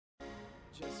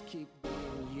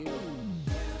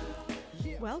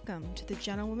Welcome to the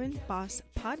Gentlewoman Boss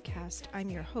Podcast. I'm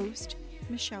your host,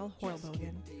 Michelle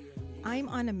Horlbogen. I'm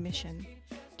on a mission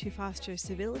to foster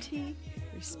civility,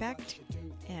 respect,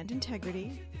 and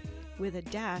integrity with a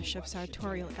dash of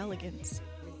sartorial elegance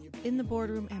in the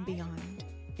boardroom and beyond.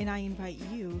 And I invite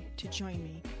you to join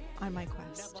me on my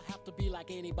quest. Never have to be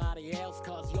like anybody else,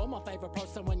 cause you're my favorite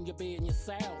person when you're being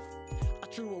yourself. A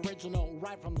true original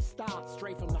right from the start,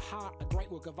 straight from the heart, a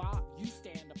great work of art, you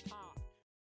stand apart.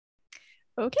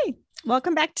 Okay,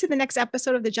 welcome back to the next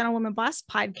episode of the Gentlewoman Boss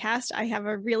Podcast. I have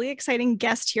a really exciting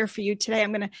guest here for you today.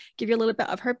 I'm going to give you a little bit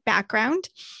of her background.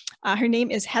 Her name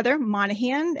is Heather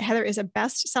Monahan. Heather is a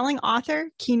best-selling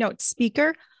author, keynote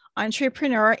speaker,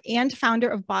 entrepreneur, and founder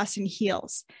of Boston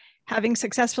Heels. Having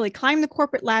successfully climbed the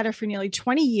corporate ladder for nearly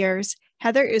 20 years,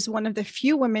 Heather is one of the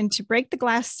few women to break the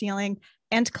glass ceiling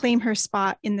and claim her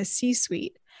spot in the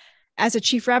C-suite. As a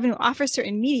chief revenue officer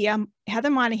in media, Heather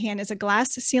Monahan is a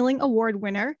Glass Ceiling Award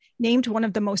winner, named one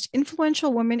of the most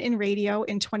influential women in radio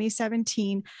in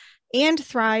 2017, and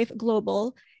Thrive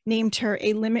Global named her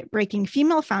a limit-breaking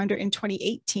female founder in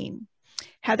 2018.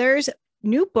 Heather's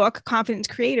new book, Confidence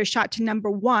Creator, shot to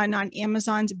 #1 on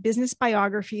Amazon's business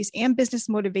biographies and business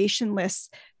motivation lists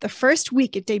the first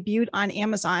week it debuted on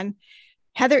Amazon.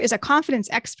 Heather is a confidence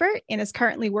expert and is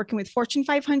currently working with Fortune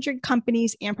 500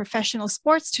 companies and professional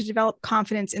sports to develop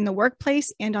confidence in the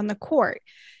workplace and on the court.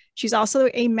 She's also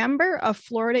a member of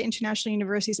Florida International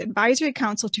University's Advisory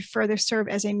Council to further serve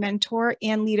as a mentor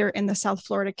and leader in the South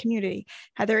Florida community.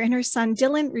 Heather and her son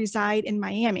Dylan reside in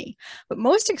Miami. But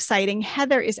most exciting,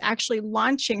 Heather is actually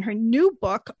launching her new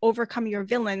book, Overcome Your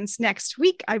Villains, next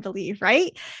week, I believe,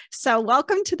 right? So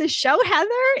welcome to the show,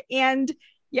 Heather. And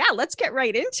yeah, let's get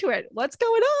right into it. What's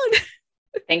going on?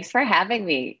 Thanks for having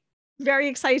me. Very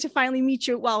excited to finally meet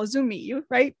you. Well, Zoom meet you,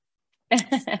 right?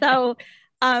 So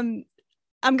I'm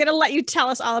going to let you tell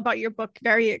us all about your book.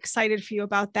 Very excited for you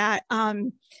about that,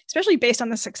 especially based on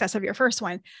the success of your first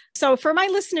one. So for my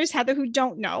listeners, Heather, who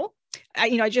don't know,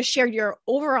 I just shared your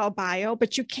overall bio,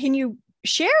 but can you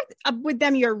share with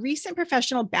them your recent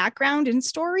professional background and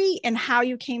story and how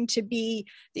you came to be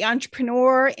the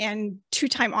entrepreneur and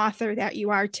two-time author that you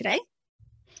are today?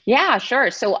 Yeah, sure.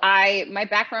 So my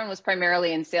background was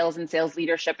primarily in sales and sales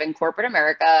leadership in corporate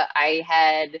America. I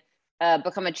had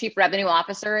become a chief revenue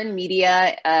officer in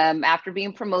media after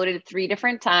being promoted 3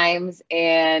 different times,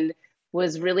 and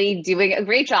was really doing a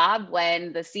great job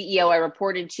when the CEO I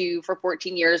reported to for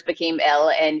 14 years became ill,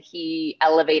 and he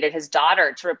elevated his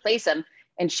daughter to replace him,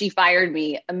 and she fired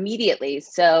me immediately.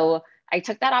 So I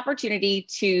took that opportunity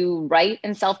to write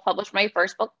and self-publish my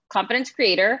first book, Confidence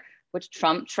Creator, which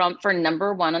trumped for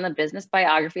 #1 on the business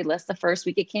biography list the first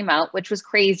week it came out, which was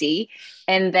crazy.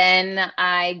 And then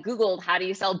I Googled, how do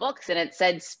you sell books? And it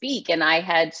said speak. And I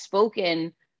had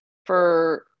spoken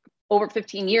for over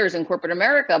 15 years in corporate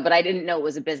America, but I didn't know it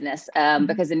was a business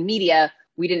because in media,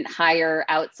 we didn't hire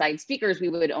outside speakers. We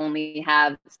would only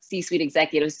have C-suite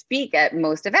executives speak at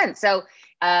most events. So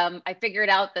I figured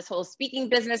out this whole speaking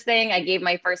business thing. I gave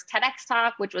my first TEDx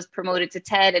talk, which was promoted to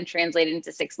TED and translated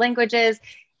into 6 languages.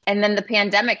 And then the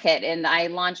pandemic hit, and I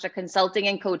launched a consulting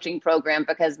and coaching program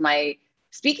because my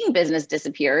speaking business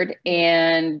disappeared.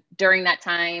 And during that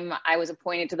time, I was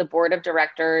appointed to the board of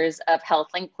directors of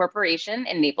HealthLink Corporation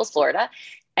in Naples, Florida.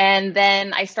 And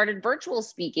then I started virtual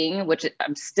speaking, which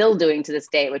I'm still doing to this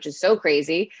day, which is so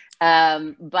crazy.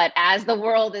 But as the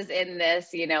world is in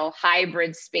this,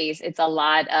 hybrid space, it's a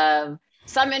lot of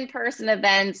some in-person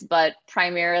events, but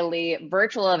primarily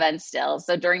virtual events still.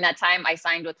 So during that time, I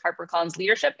signed with HarperCollins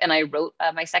Leadership, and I wrote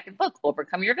my second book,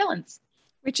 Overcome Your Villains.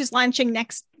 Which is launching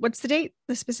next. What's the date?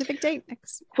 The specific date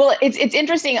next? Well, it's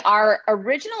interesting. Our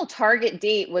original target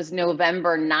date was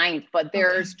November 9th, but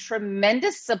there's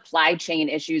tremendous supply chain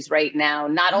issues right now,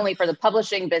 not only for the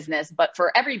publishing business, but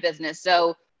for every business.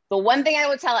 So the one thing I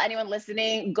would tell anyone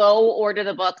listening, go order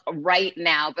the book right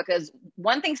now, because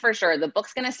one thing's for sure, the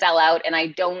book's going to sell out, and I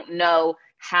don't know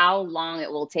how long it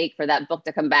will take for that book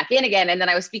to come back in again. And then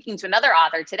I was speaking to another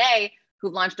author today who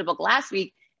launched a book last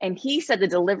week, and he said the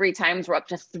delivery times were up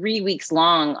to 3 weeks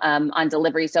long on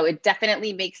delivery. So it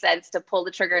definitely makes sense to pull the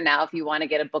trigger now if you want to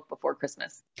get a book before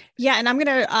Christmas. Yeah, and we're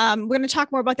gonna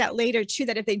talk more about that later too.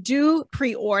 That if they do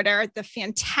pre-order, the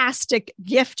fantastic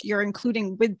gift you're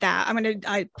including with that. I'm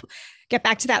gonna get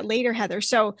back to that later, Heather.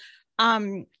 So,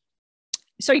 the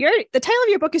title of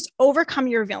your book is Overcome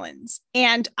Your Villains,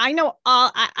 and I know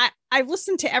I've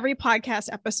listened to every podcast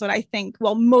episode, I think,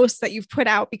 most that you've put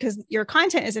out, because your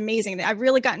content is amazing. I've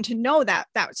really gotten to know that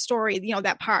story,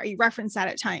 that part, you reference that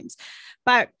at times.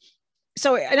 But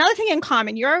so another thing in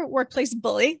common, you're a workplace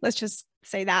bully. Let's just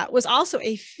say that, was also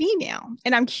a female.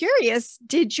 And I'm curious,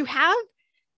 did you have,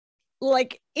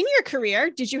 like, in your career,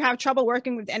 did you have trouble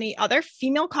working with any other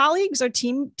female colleagues or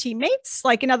teammates?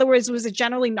 Like, in other words, was it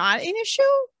generally not an issue?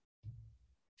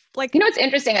 Like, It's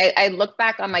interesting. I look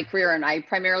back on my career, and I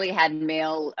primarily had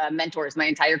male mentors my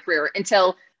entire career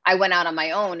until I went out on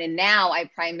my own. And now I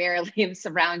primarily am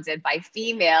surrounded by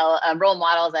female role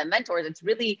models and mentors.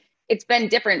 It's been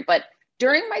different. But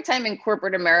during my time in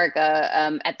corporate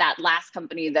America, at that last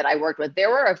company that I worked with, there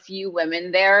were a few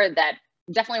women there that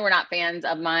definitely were not fans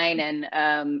of mine. And,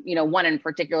 one in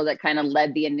particular that kind of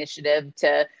led the initiative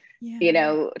to,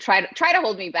 try to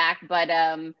hold me back. But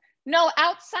no,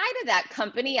 outside of that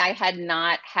company, I had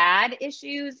not had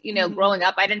issues. Growing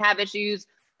up, I didn't have issues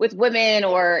with women,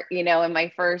 or, in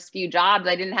my first few jobs,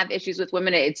 I didn't have issues with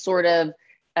women. It sort of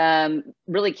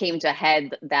really came to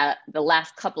head that the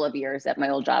last couple of years at my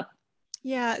old job.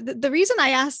 Yeah, the reason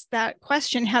I asked that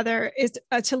question, Heather, is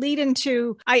to lead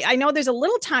into, I know there's a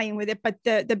little tie-in with it, but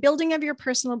the building of your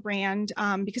personal brand,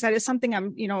 because that is something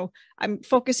I'm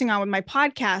focusing on with my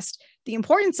podcast, the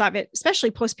importance of it,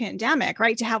 especially post-pandemic,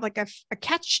 right? To have like a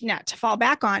catch net to fall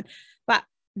back on. But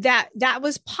that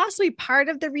was possibly part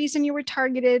of the reason you were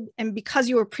targeted, and because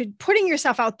you were putting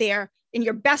yourself out there in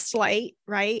your best light,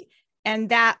 right? And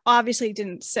that obviously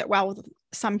didn't sit well with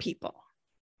some people.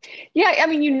 Yeah, I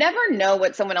mean, you never know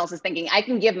what someone else is thinking. I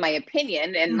can give my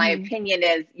opinion, and my opinion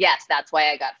is, yes, that's why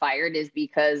I got fired, is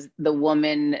because the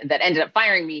woman that ended up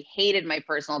firing me hated my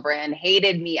personal brand,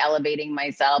 hated me elevating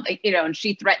myself, and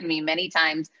she threatened me many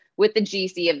times with the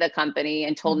GC of the company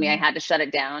and told me I had to shut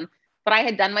it down. But I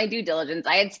had done my due diligence.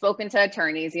 I had spoken to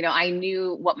attorneys, I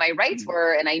knew what my rights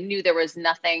were, and I knew there was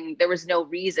no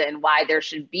reason why there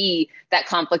should be that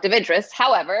conflict of interest.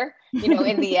 However,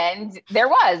 in the end, there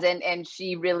was, and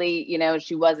she really,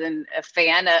 she wasn't a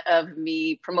fan of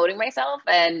me promoting myself.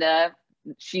 And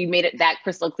she made it that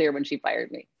crystal clear when she fired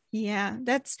me. Yeah,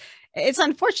 it's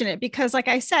unfortunate because, like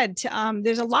I said, there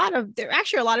are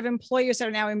actually a lot of employers that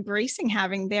are now embracing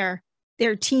having their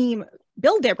team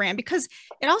build their brand, because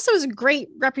it also is a great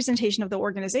representation of the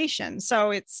organization. So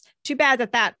it's too bad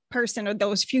that person or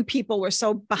those few people were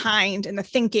so behind in the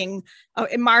thinking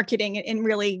in marketing and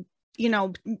really,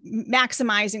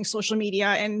 maximizing social media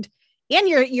and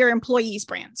your employees'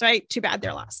 brands, right? Too bad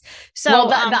they're lost. So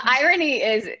the irony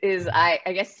is I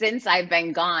guess since I've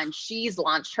been gone, she's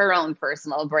launched her own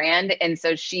personal brand. And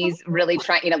so she's really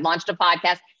launched a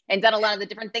podcast and done a lot of the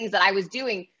different things that I was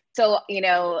doing. So,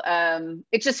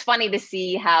 it's just funny to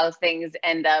see how things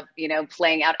end up,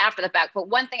 playing out after the fact. But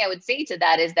one thing I would say to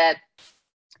that is that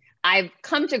I've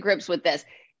come to grips with this.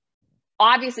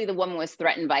 Obviously, the woman was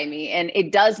threatened by me, and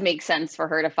it does make sense for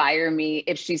her to fire me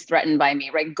if she's threatened by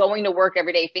me, right? Going to work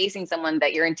every day, facing someone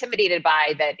that you're intimidated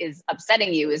by, that is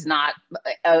upsetting you, is not,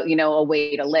 a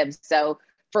way to live. So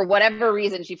for whatever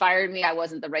reason, she fired me. I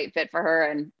wasn't the right fit for her,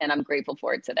 and I'm grateful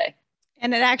for it today.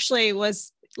 And it actually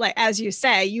was, like, as you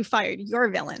say, you fired your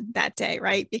villain that day,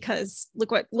 right? Because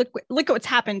look what's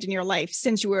happened in your life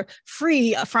since you were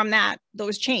free from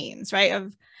those chains, right?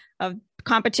 Of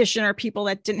competition or people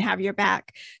that didn't have your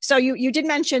back. So you did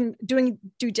mention doing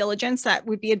due diligence. That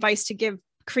would be advice to give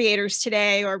creators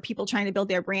today or people trying to build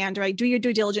their brand, right? Do your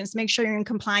due diligence, make sure you're in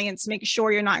compliance, make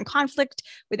sure you're not in conflict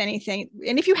with anything.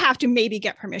 And if you have to, maybe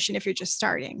get permission if you're just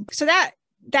starting. So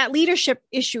that leadership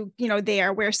issue,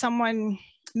 there where someone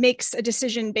makes a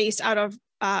decision based out of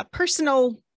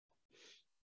personal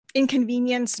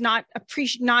inconvenience, not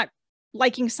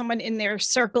liking someone in their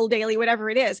circle daily, whatever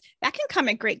it is, that can come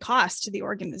at great cost to the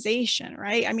organization,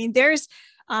 right? I mean, there's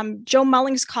Joe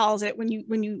Mullings calls it when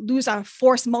you lose a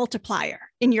force multiplier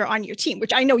on your team,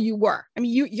 which I know you were. I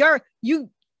mean,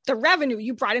 the revenue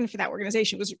you brought in for that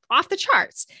organization was off the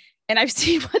charts. And I've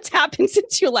seen what's happened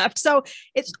since you left. So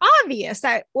it's obvious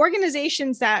that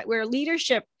organizations where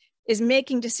leadership is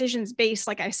making decisions based,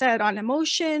 like I said, on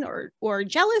emotion or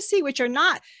jealousy, which are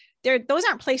not those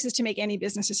aren't places to make any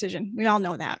business decision. We all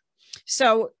know that.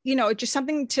 So, just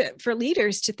something for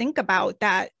leaders to think about,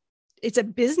 that it's a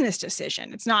business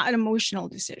decision. It's not an emotional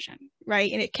decision,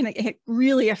 right? And it can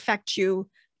really affect you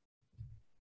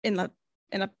in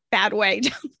a bad way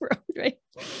down the road, right?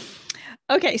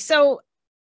 Okay. So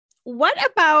what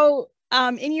about,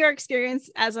 in your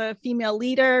experience as a female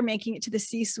leader, making it to the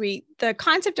C-suite, the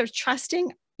concept of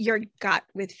trusting your gut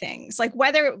with things, like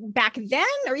whether back then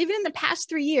or even in the past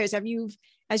 3 years,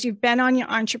 as you've been on your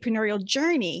entrepreneurial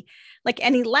journey, like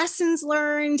any lessons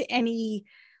learned, any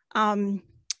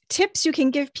tips you can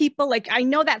give people? Like, I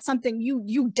know that's something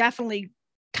you definitely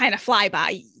kind of fly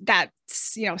by, that,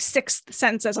 sixth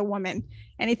sense as a woman.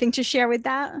 Anything to share with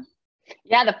that?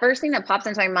 Yeah, the first thing that pops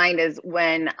into my mind is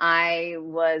when I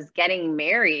was getting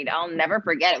married. I'll never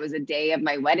forget. It was a day of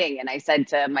my wedding, and I said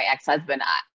to my ex-husband,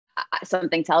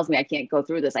 something tells me I can't go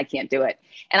through this. I can't do it.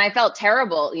 And I felt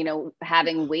terrible,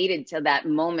 having waited till that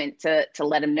moment to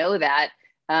let him know that.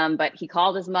 But he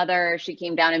called his mother. She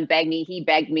came down and begged me. He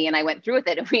begged me, and I went through with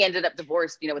it. And we ended up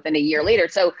divorced, within a year later.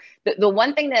 So the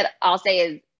one thing that I'll say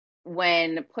is,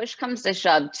 when push comes to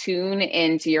shove, tune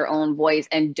into your own voice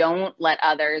and don't let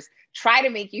others try to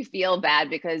make you feel bad,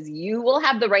 because you will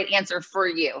have the right answer for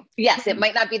you. Yes, it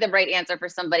might not be the right answer for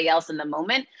somebody else in the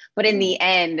moment, but in the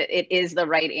end, it is the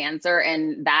right answer.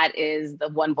 And that is the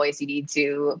one voice you need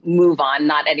to move on,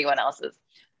 not anyone else's.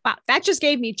 Wow, that just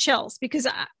gave me chills, because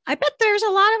I bet there's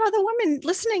a lot of other women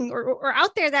listening or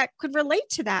out there that could relate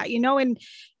to that,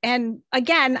 and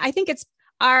again, I think it's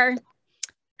our,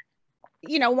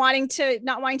 not wanting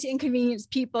to inconvenience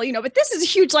people, but this is a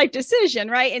huge life decision,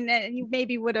 right? And then you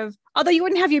maybe would have, although you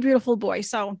wouldn't have your beautiful boy.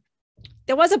 So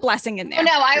there was a blessing in there. Oh,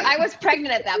 no, I was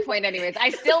pregnant at that point anyways.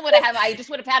 I still I just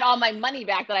would have had all my money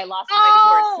back that I lost in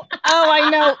my divorce. I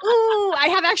know. Ooh, I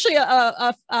have actually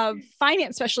a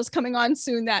finance specialist coming on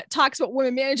soon that talks about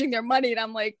women managing their money. And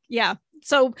I'm like, yeah.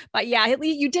 So, but yeah,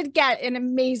 you did get an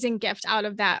amazing gift out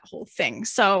of that whole thing.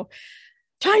 So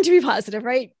trying to be positive,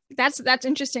 right? That's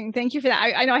interesting. Thank you for that.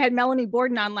 I know I had Melanie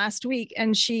Borden on last week,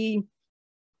 and she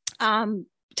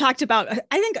talked about,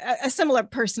 I think, a similar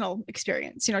personal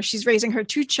experience. She's raising her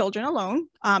 2 children alone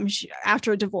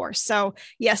after a divorce. So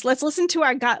yes, let's listen to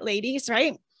our gut ladies,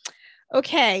 right?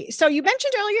 Okay. So you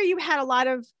mentioned earlier you had a lot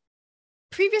of,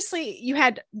 previously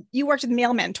you worked with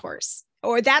male mentors,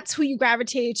 or that's who you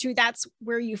gravitated to. That's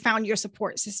where you found your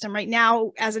support system. Right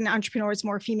now, as an entrepreneur, it's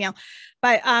more female,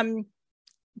 but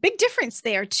big difference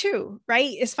there too,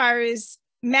 right? As far as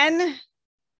men,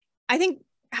 I think,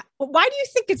 why do you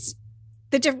think it's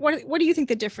what do you think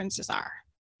the differences are,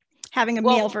 having a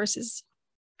male versus?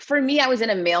 For me, I was in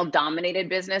a male dominated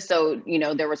business. So,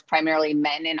 there was primarily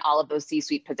men in all of those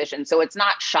C-suite positions. So it's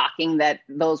not shocking that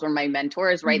those were my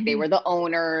mentors, right? Mm-hmm. They were the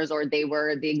owners, or they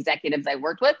were the executives I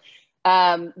worked with.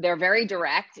 They're very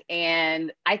direct.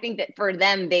 And I think that for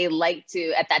them, they like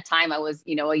to, at that time, I was,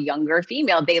 a younger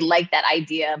female, they liked that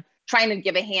idea of trying to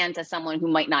give a hand to someone who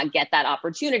might not get that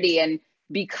opportunity. And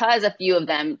because a few of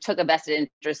them took a vested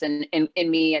interest in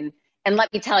me, and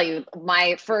let me tell you,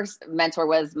 my first mentor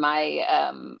was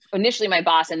initially my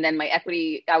boss, and then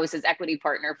I was his equity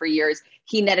partner for years.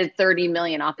 He netted 30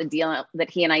 million off the deal that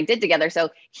he and I did together. So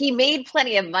he made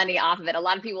plenty of money off of it. A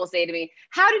lot of people say to me,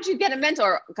 how did you get a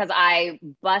mentor? Because I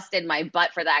busted my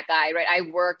butt for that guy, right?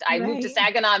 I moved to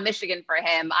Saginaw, Michigan for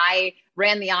him. I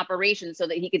ran the operation so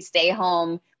that he could stay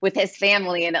home with his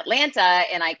family in Atlanta,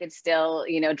 and I could still,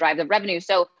 drive the revenue.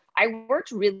 So I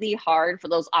worked really hard for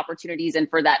those opportunities and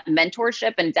for that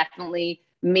mentorship, and definitely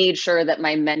made sure that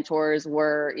my mentors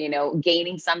were,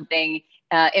 gaining something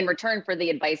in return for the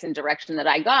advice and direction that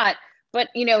I got. But,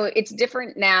 it's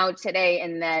different now today,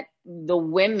 in that the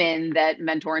women that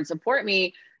mentor and support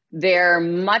me, they're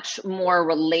much more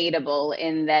relatable,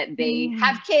 in that they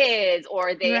have kids,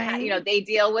 or they they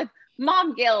deal with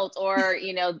mom guilt, or,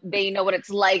 they know what it's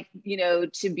like,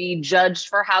 to be judged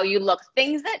for how you look,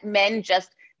 things that men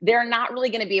they're not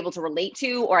really going to be able to relate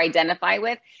to or identify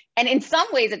with. And in some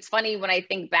ways, it's funny when I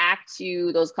think back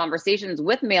to those conversations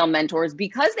with male mentors,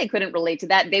 because they couldn't relate to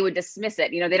that, they would dismiss it.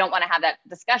 They don't want to have that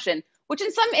discussion, which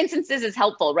in some instances is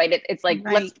helpful, right? It's like,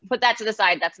 let's put that to the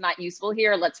side. That's not useful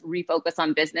here. Let's refocus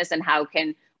on business and how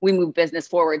can we move business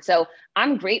forward. So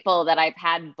I'm grateful that I've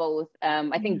had both.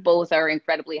 I think both are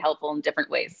incredibly helpful in different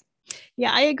ways.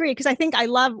 Yeah, I agree. Because I think I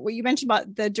love what you mentioned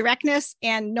about the directness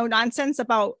and no nonsense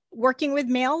about working with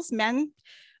men,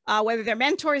 whether they're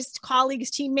mentors, colleagues,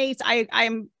 teammates.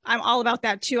 I'm all about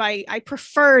that too. I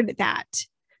preferred that,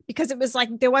 because it was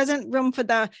like, there wasn't room for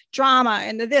the drama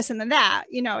and the this and the that,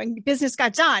 and business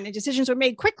got done and decisions were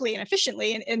made quickly and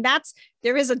efficiently. And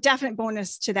there is a definite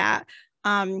bonus to that.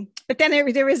 But then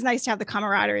there is nice to have the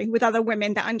camaraderie with other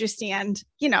women that understand,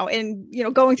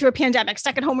 going through a pandemic,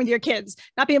 stuck at home with your kids,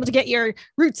 not being able to get your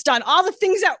roots done, all the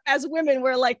things that as women,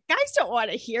 we're like, guys don't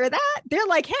want to hear that. They're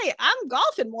like, hey, I'm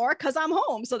golfing more because I'm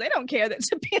home. So they don't care that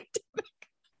it's a pandemic.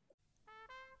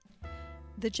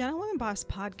 The Gentlewoman Boss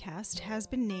podcast has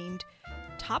been named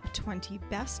Top 20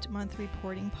 Best Month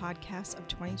Reporting Podcasts of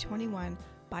 2021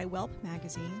 by Whelp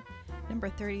Magazine, number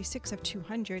 36 of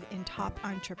 200 in Top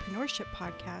Entrepreneurship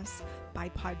Podcasts by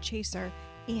Podchaser,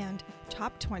 and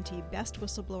Top 20 Best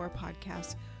Whistleblower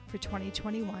Podcasts for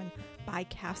 2021 by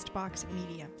Castbox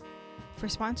Media. For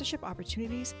sponsorship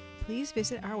opportunities, please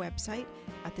visit our website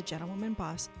at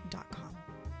thegentlewomanboss.com.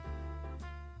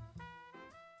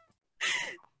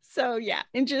 So yeah,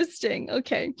 interesting.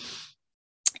 Okay.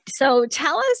 So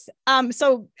tell us,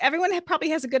 so everyone probably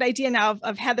has a good idea now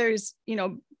of Heather's,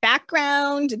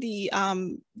 background,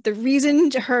 the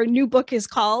reason her new book is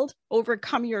called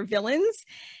Overcome Your Villains.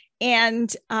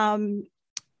 And why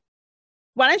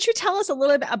don't you tell us a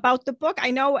little bit about the book?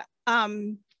 I know,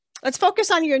 let's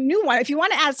focus on your new one. If you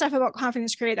want to add stuff about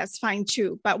Confidence Creator, that's fine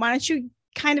too. But why don't you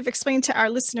kind of explain to our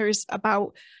listeners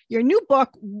about your new book,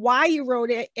 why you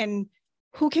wrote it, and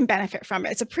who can benefit from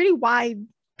it? It's a pretty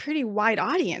wide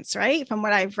audience, right? From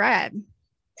what I've read.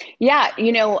 Yeah,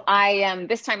 I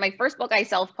this time my first book I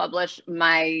self-published.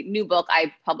 My new book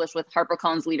I published with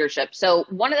HarperCollins Leadership. So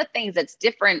one of the things that's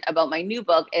different about my new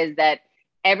book is that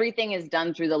everything is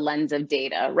done through the lens of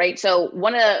data, right? So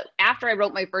after I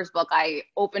wrote my first book, I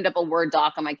opened up a Word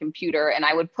doc on my computer and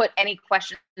I would put any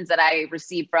questions that I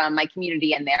received from my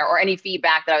community in there, or any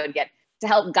feedback that I would get, to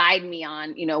help guide me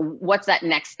on, what's that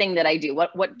next thing that I do?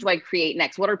 What do I create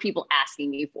next? What are people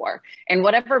asking me for? And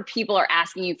whatever people are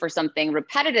asking you for something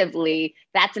repetitively,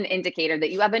 that's an indicator that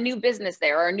you have a new business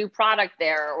there, or a new product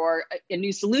there, or a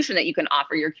new solution that you can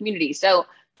offer your community. So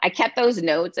I kept those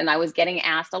notes, and I was getting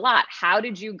asked a lot, how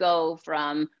did you go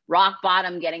from rock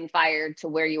bottom getting fired to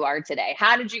where you are today?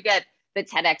 How did you get the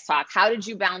TEDx talk? How did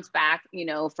you bounce back,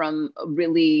 from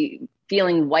really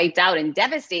feeling wiped out and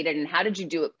devastated? And how did you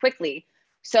do it quickly?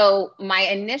 So my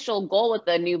initial goal with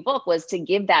the new book was to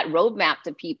give that roadmap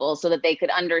to people so that they could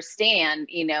understand,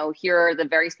 here are the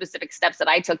very specific steps that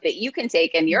I took that you can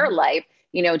take in your life,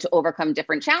 to overcome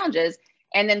different challenges.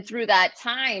 And then through that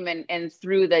time and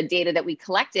through the data that we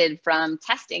collected from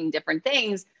testing different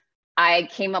things, I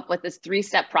came up with this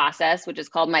 3-step process, which is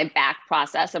called my BACK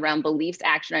process, around beliefs,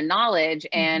 action, and knowledge,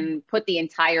 and put the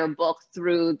entire book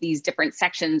through these different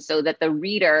sections so that the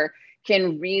reader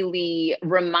can really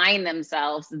remind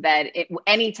themselves that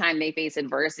anytime they face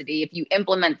adversity, if you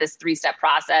implement this 3-step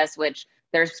process, which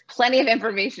there's plenty of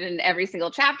information in every single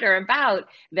chapter about,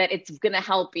 that it's going to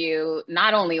help you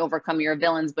not only overcome your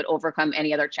villains, but overcome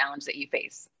any other challenge that you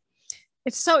face.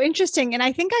 It's so interesting. And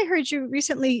I think I heard you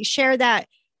recently share that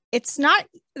it's not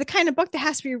the kind of book that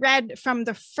has to be read from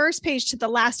the first page to the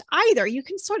last either. You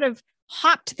can sort of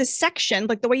hop to the section,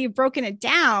 like the way you've broken it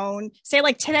down, say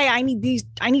like, today I need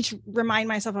to remind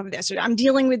myself of this, or I'm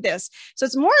dealing with this. So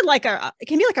it's more like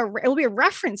it'll be a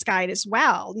reference guide as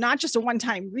well, not just a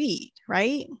one-time read,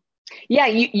 right? Yeah,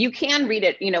 you can read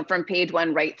it, from page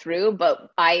 1 right through. But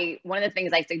one of the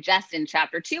things I suggest in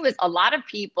chapter 2 is, a lot of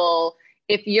people,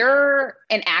 if you're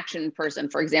an action person,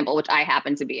 for example, which I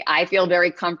happen to be, I feel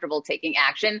very comfortable taking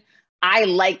action. I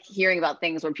like hearing about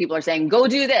things where people are saying, go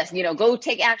do this, go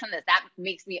take action on this. That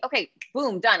makes me, okay,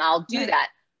 boom, done. I'll do that.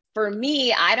 For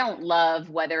me, I don't love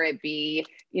whether it be,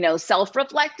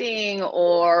 self-reflecting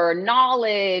or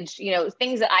knowledge,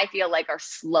 things that I feel like are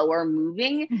slower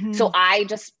moving. So I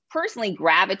just personally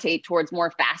gravitate towards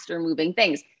more faster moving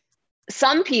things.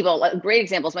 Some people, a great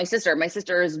example is my sister. My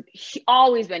sister has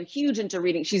always been huge into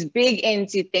reading. She's big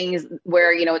into things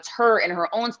where, it's her in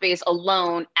her own space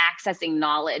alone, accessing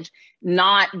knowledge,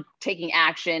 not taking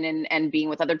action and being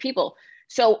with other people.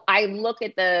 So I look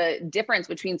at the difference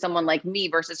between someone like me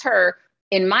versus her.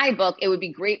 In my book, it would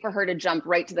be great for her to jump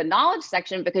right to the knowledge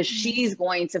section, because she's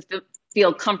going to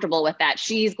feel comfortable with that.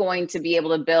 She's going to be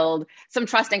able to build some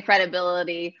trust and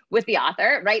credibility with the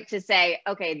author, right? To say,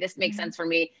 okay, this makes sense for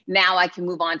me. Now I can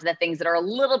move on to the things that are a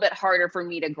little bit harder for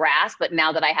me to grasp. But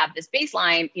now that I have this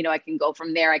baseline, I can go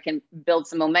from there. I can build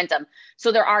some momentum.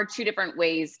 So there are 2 different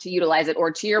ways to utilize it.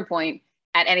 Or to your point,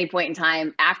 at any point in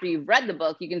time after you've read the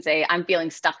book, you can say, I'm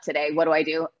feeling stuck today. What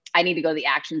do? I need to go to the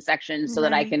action section so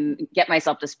that I can get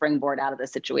myself to springboard out of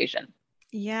this situation.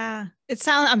 Yeah,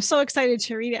 I'm so excited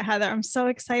to read it, Heather. I'm so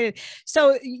excited.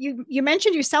 So you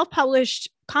mentioned you self-published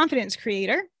Confidence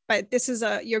Creator, but this is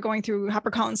you're going through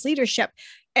HarperCollins Leadership.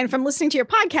 And from listening to your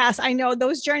podcast, I know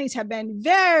those journeys have been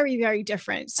very, very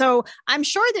different. So I'm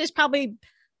sure there's probably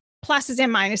pluses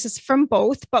and minuses from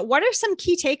both, but what are some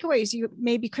key takeaways you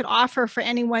maybe could offer for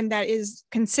anyone that is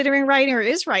considering writing or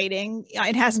is writing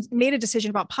and hasn't made a decision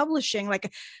about publishing?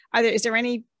 Like, is there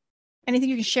anything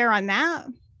you can share on that?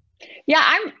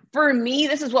 Yeah, for me,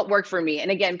 this is what worked for me.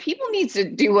 And again, people need to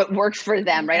do what works for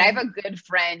them, right? I have a good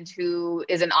friend who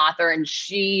is an author, and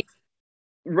she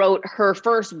wrote her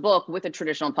first book with a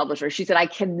traditional publisher. She said, I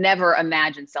could never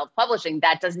imagine self-publishing.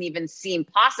 That doesn't even seem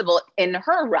possible in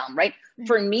her realm, right?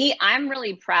 For me, I'm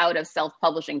really proud of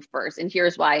self-publishing first. And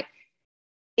here's why.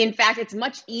 In fact, it's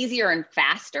much easier and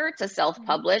faster to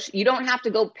self-publish. You don't have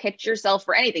to go pitch yourself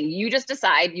for anything. You just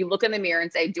decide, you look in the mirror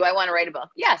and say, do I want to write a book?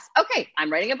 Yes. Okay,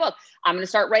 I'm writing a book. I'm going to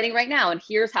start writing right now. And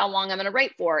here's how long I'm going to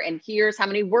write for. And here's how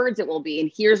many words it will be.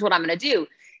 And here's what I'm going to do.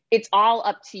 it's all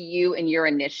up to you and your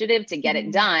initiative to get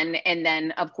it done. And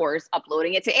then of course,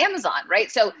 uploading it to Amazon,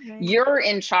 right? So you're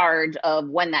in charge of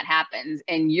when that happens,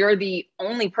 and you're the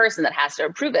only person that has to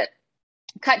approve it.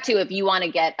 Cut to, if you want to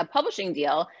get a publishing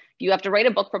deal, you have to write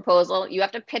a book proposal. You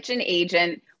have to pitch an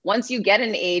agent. Once you get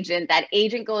an agent, that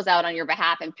agent goes out on your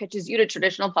behalf and pitches you to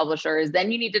traditional publishers.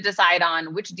 Then you need to decide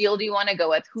on which deal do you want to go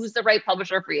with, who's the right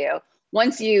publisher for you.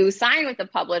 Once you sign with the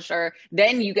publisher,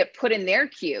 then you get put in their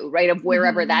queue, right, of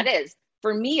wherever that is.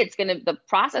 For me, the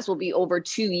process will be over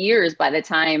 2 years by the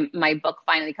time my book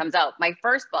finally comes out. My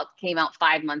first book came out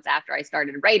 5 months after I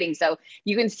started writing. So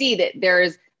you can see that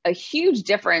there's a huge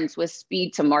difference with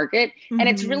speed to market. And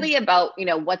it's really about,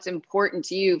 what's important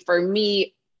to you. For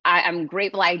me, I'm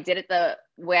grateful I did it the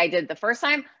way I did the first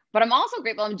time, but I'm also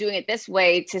grateful I'm doing it this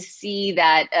way to see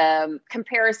that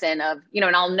comparison of,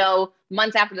 and I'll know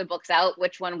months after the book's out,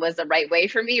 which one was the right way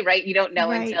for me, right? You don't know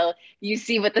until you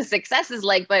see what the success is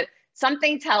like, but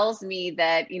something tells me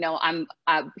that, I'm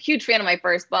a huge fan of my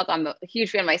first book. I'm a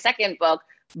huge fan of my second book,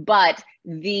 but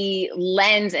the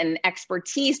lens and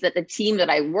expertise that the team that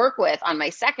I work with on my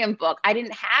second book, I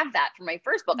didn't have that for my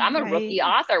first book. I'm a rookie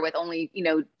author with only,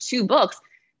 2 books.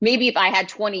 Maybe if I had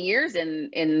 20 years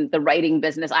in the writing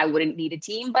business, I wouldn't need a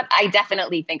team, but I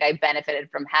definitely think I benefited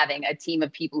from having a team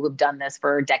of people who've done this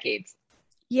for decades.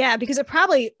 Yeah, because it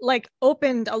probably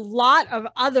opened a lot of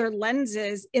other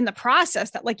lenses in the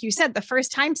process that, like you said, the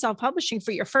first time self-publishing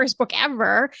for your first book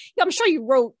ever, I'm sure you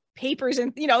wrote papers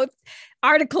and,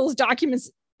 articles,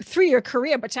 documents through your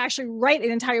career, but to actually write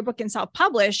an entire book and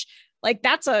self-publish,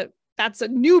 that's a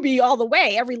newbie all the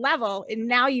way, every level. And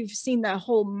now you've seen the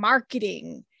whole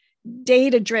marketing,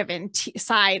 data-driven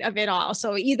side of it all.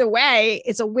 So either way,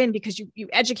 it's a win because you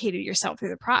educated yourself through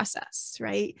the process,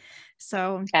 right?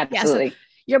 So absolutely. Yeah, so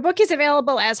your book is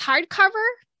available as hardcover,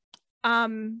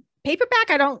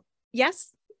 paperback.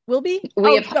 Will be.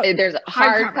 There's a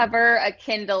hardcover, a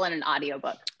Kindle, and an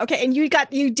audiobook. Okay, and you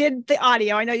did the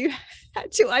audio. I know you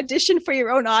had to audition for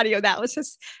your own audio. That was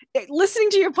just listening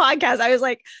to your podcast. I was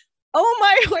like, oh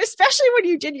my, especially when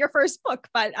you did your first book.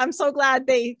 But I'm so glad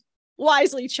they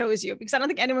wisely chose you, because I don't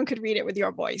think anyone could read it with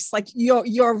your voice, like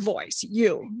your voice,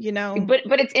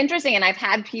 But it's interesting. And I've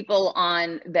had people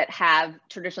on that have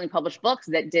traditionally published books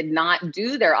that did not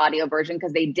do their audio version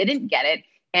because they didn't get it.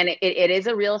 And it is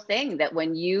a real thing that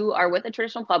when you are with a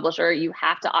traditional publisher, you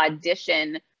have to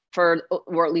audition for,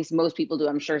 or at least most people do.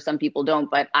 I'm sure some people don't,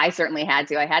 but I certainly had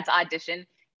to. I had to audition.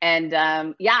 And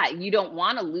you don't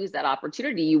want to lose that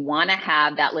opportunity. You want to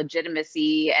have that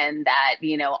legitimacy and that,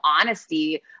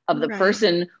 honesty of the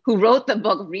person who wrote the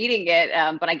book reading it.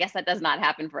 But I guess that does not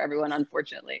happen for everyone,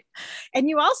 unfortunately. And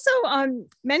you also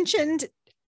mentioned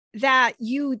that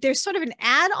there's sort of an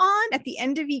add-on at the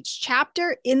end of each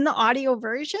chapter in the audio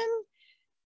version.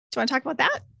 Do you want to talk about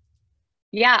that?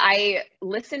 Yeah, I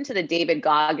listened to the David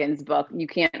Goggins book, You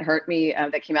Can't Hurt Me,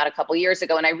 that came out a couple years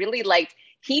ago. And I really liked,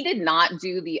 he did not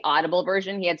do the audible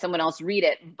version. He had someone else read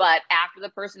it. But after the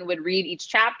person would read each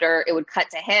chapter, it would cut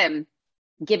to him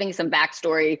giving some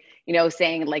backstory,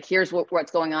 saying here's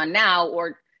what's going on now,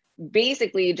 or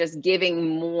basically just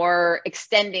giving more,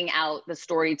 extending out the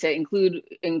story to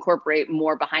incorporate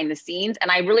more behind the scenes. And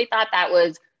I really thought that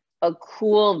was a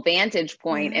cool vantage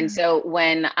point. And so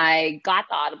when I got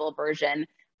the audible version,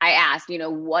 I asked,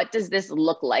 what does this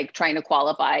look like trying to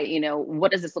qualify?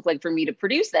 What does this look like for me to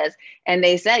produce this? And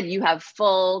they said, you have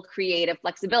full creative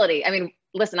flexibility. I mean,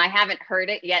 listen, I haven't heard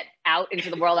it yet out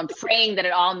into the world. I'm praying that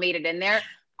it all made it in there.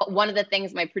 But one of the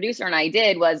things my producer and I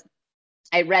did was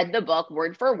I read the book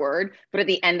word for word, but at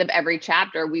the end of every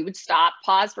chapter, we would stop,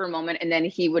 pause for a moment, and then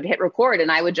he would hit record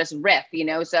and I would just riff,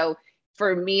 So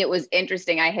for me, it was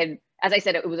interesting. As I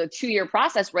said, it was a 2-year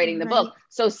process writing the book.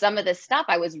 So some of this stuff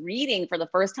I was reading for the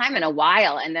first time in a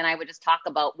while. And then I would just talk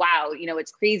about, wow,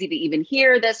 it's crazy to even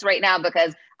hear this right now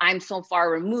because I'm so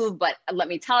far removed. But let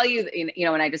me tell you,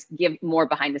 and I just give more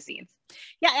behind the scenes.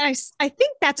 Yeah. And I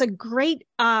think that's a great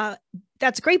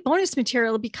bonus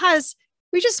material because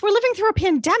we're living through a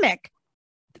pandemic.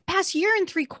 The past year and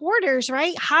 3/4,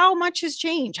 right? How much has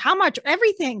changed? How much?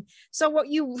 Everything. So what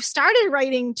you started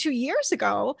writing 2 years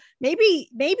ago, maybe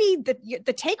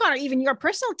the take on it, even your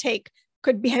personal take,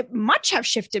 could be have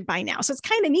shifted by now. So it's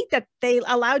kind of neat that they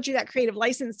allowed you that creative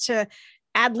license to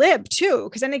ad lib too,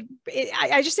 because then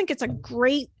I just think it's a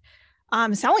great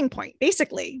selling point,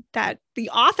 basically, that the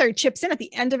author chips in at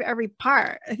the end of every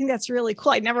part. I think that's really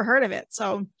cool. I'd never heard of it.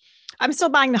 So I'm still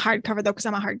buying the hardcover though, because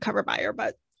I'm a hardcover buyer,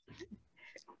 but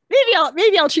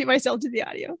maybe I'll treat myself to the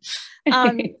audio.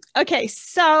 Okay.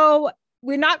 So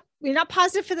we're not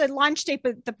positive for the launch date,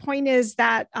 but the point is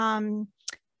that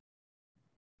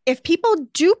if people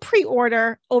do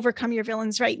pre-order Overcome Your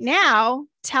Villains right now,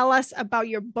 tell us about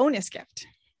your bonus gift.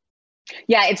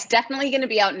 Yeah, it's definitely going to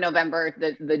be out in November.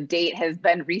 The date has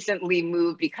been recently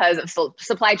moved because of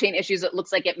supply chain issues. It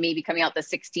looks like it may be coming out the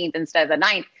 16th instead of the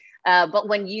 9th. But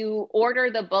when you order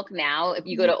the book now, if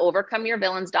you go to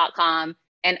overcomeyourvillains.com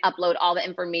and upload all the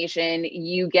information,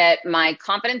 you get my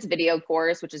confidence video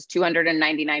course, which is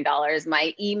 $299,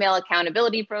 my email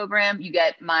accountability program, you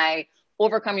get my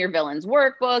Overcome Your Villains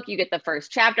workbook, you get the first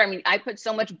chapter. I mean, I put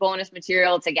so much bonus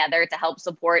material together to help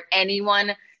support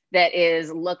anyone that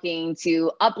is looking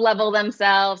to up-level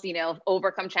themselves, you know,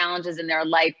 overcome challenges in their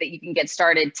life, that you can get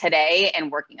started today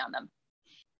and working on them.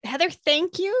 Heather,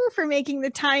 thank you for making the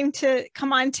time to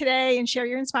come on today and share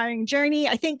your inspiring journey.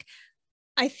 I think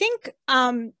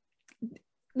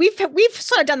we've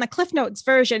sort of done the Cliff Notes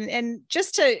version, and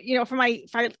just to, you know, for my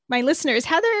listeners,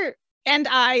 Heather and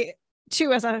I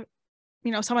too, as a,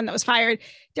 you know, someone that was fired,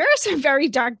 there are some very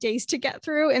dark days to get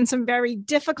through and some very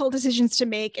difficult decisions to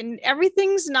make, and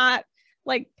everything's not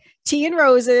like tea and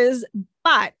roses.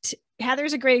 But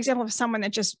Heather's a great example of someone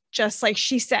that just like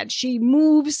she said, she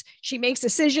moves, she makes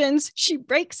decisions, she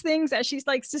breaks things, as she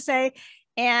likes to say,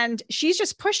 and she's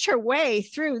just pushed her way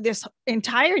through this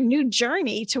entire new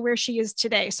journey to where she is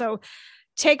today. So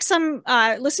take some,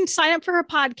 sign up for her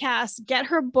podcast, get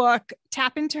her book,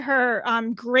 tap into her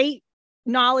great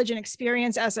knowledge and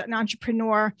experience as an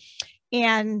entrepreneur.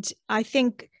 And I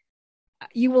think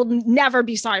you will never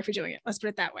be sorry for doing it. Let's put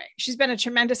it that way. She's been a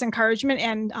tremendous encouragement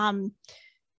and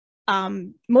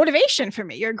motivation for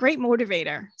me. You're a great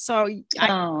motivator. So you've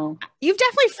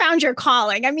definitely found your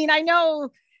calling. I mean,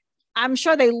 I'm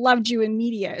sure they loved you in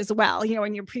media as well, you know,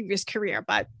 in your previous career,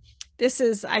 but this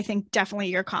is, I think, definitely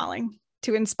your calling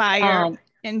to inspire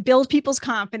and build people's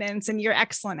confidence, and you're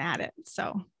excellent at it.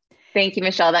 So thank you,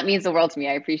 Michelle. That means the world to me.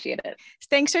 I appreciate it.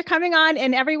 Thanks for coming on.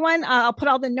 And everyone, I'll put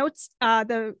all the notes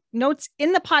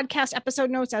in the podcast episode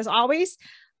notes as always.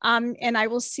 And I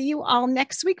will see you all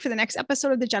next week for the next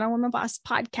episode of the Gentlewoman Boss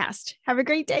podcast. Have a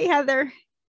great day, Heather.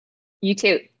 You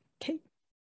too. Okay.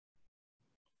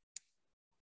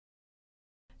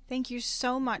 Thank you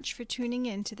so much for tuning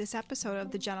in to this episode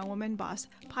of the Gentlewoman Boss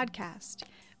podcast.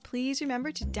 Please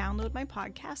remember to download my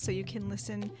podcast so you can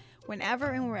listen whenever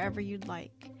and wherever you'd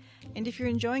like. And if you're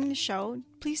enjoying the show,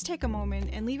 please take a moment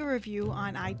and leave a review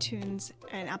on iTunes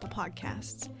and Apple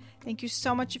Podcasts. Thank you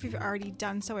so much if you've already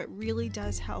done so. It really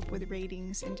does help with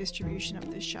ratings and distribution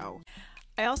of the show.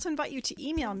 I also invite you to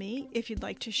email me if you'd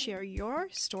like to share your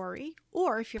story,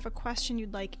 or if you have a question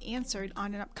you'd like answered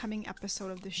on an upcoming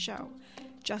episode of the show.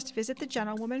 Just visit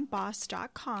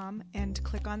thegentlewomanboss.com and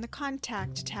click on the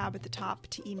contact tab at the top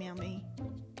to email me.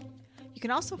 You can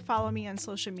also follow me on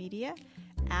social media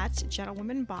at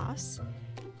Gentlewoman Boss.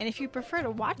 And if you prefer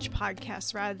to watch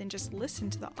podcasts rather than just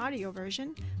listen to the audio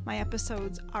version, my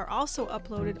episodes are also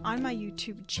uploaded on my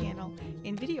YouTube channel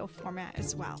in video format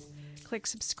as well. Click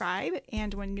subscribe,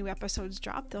 and when new episodes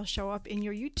drop, they'll show up in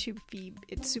your YouTube feed.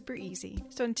 It's super easy.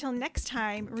 So until next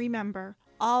time, remember,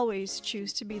 always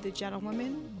choose to be the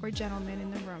gentlewoman or gentleman in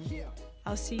the room.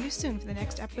 I'll see you soon for the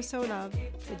next episode of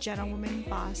the Gentlewoman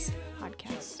Boss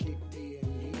podcast.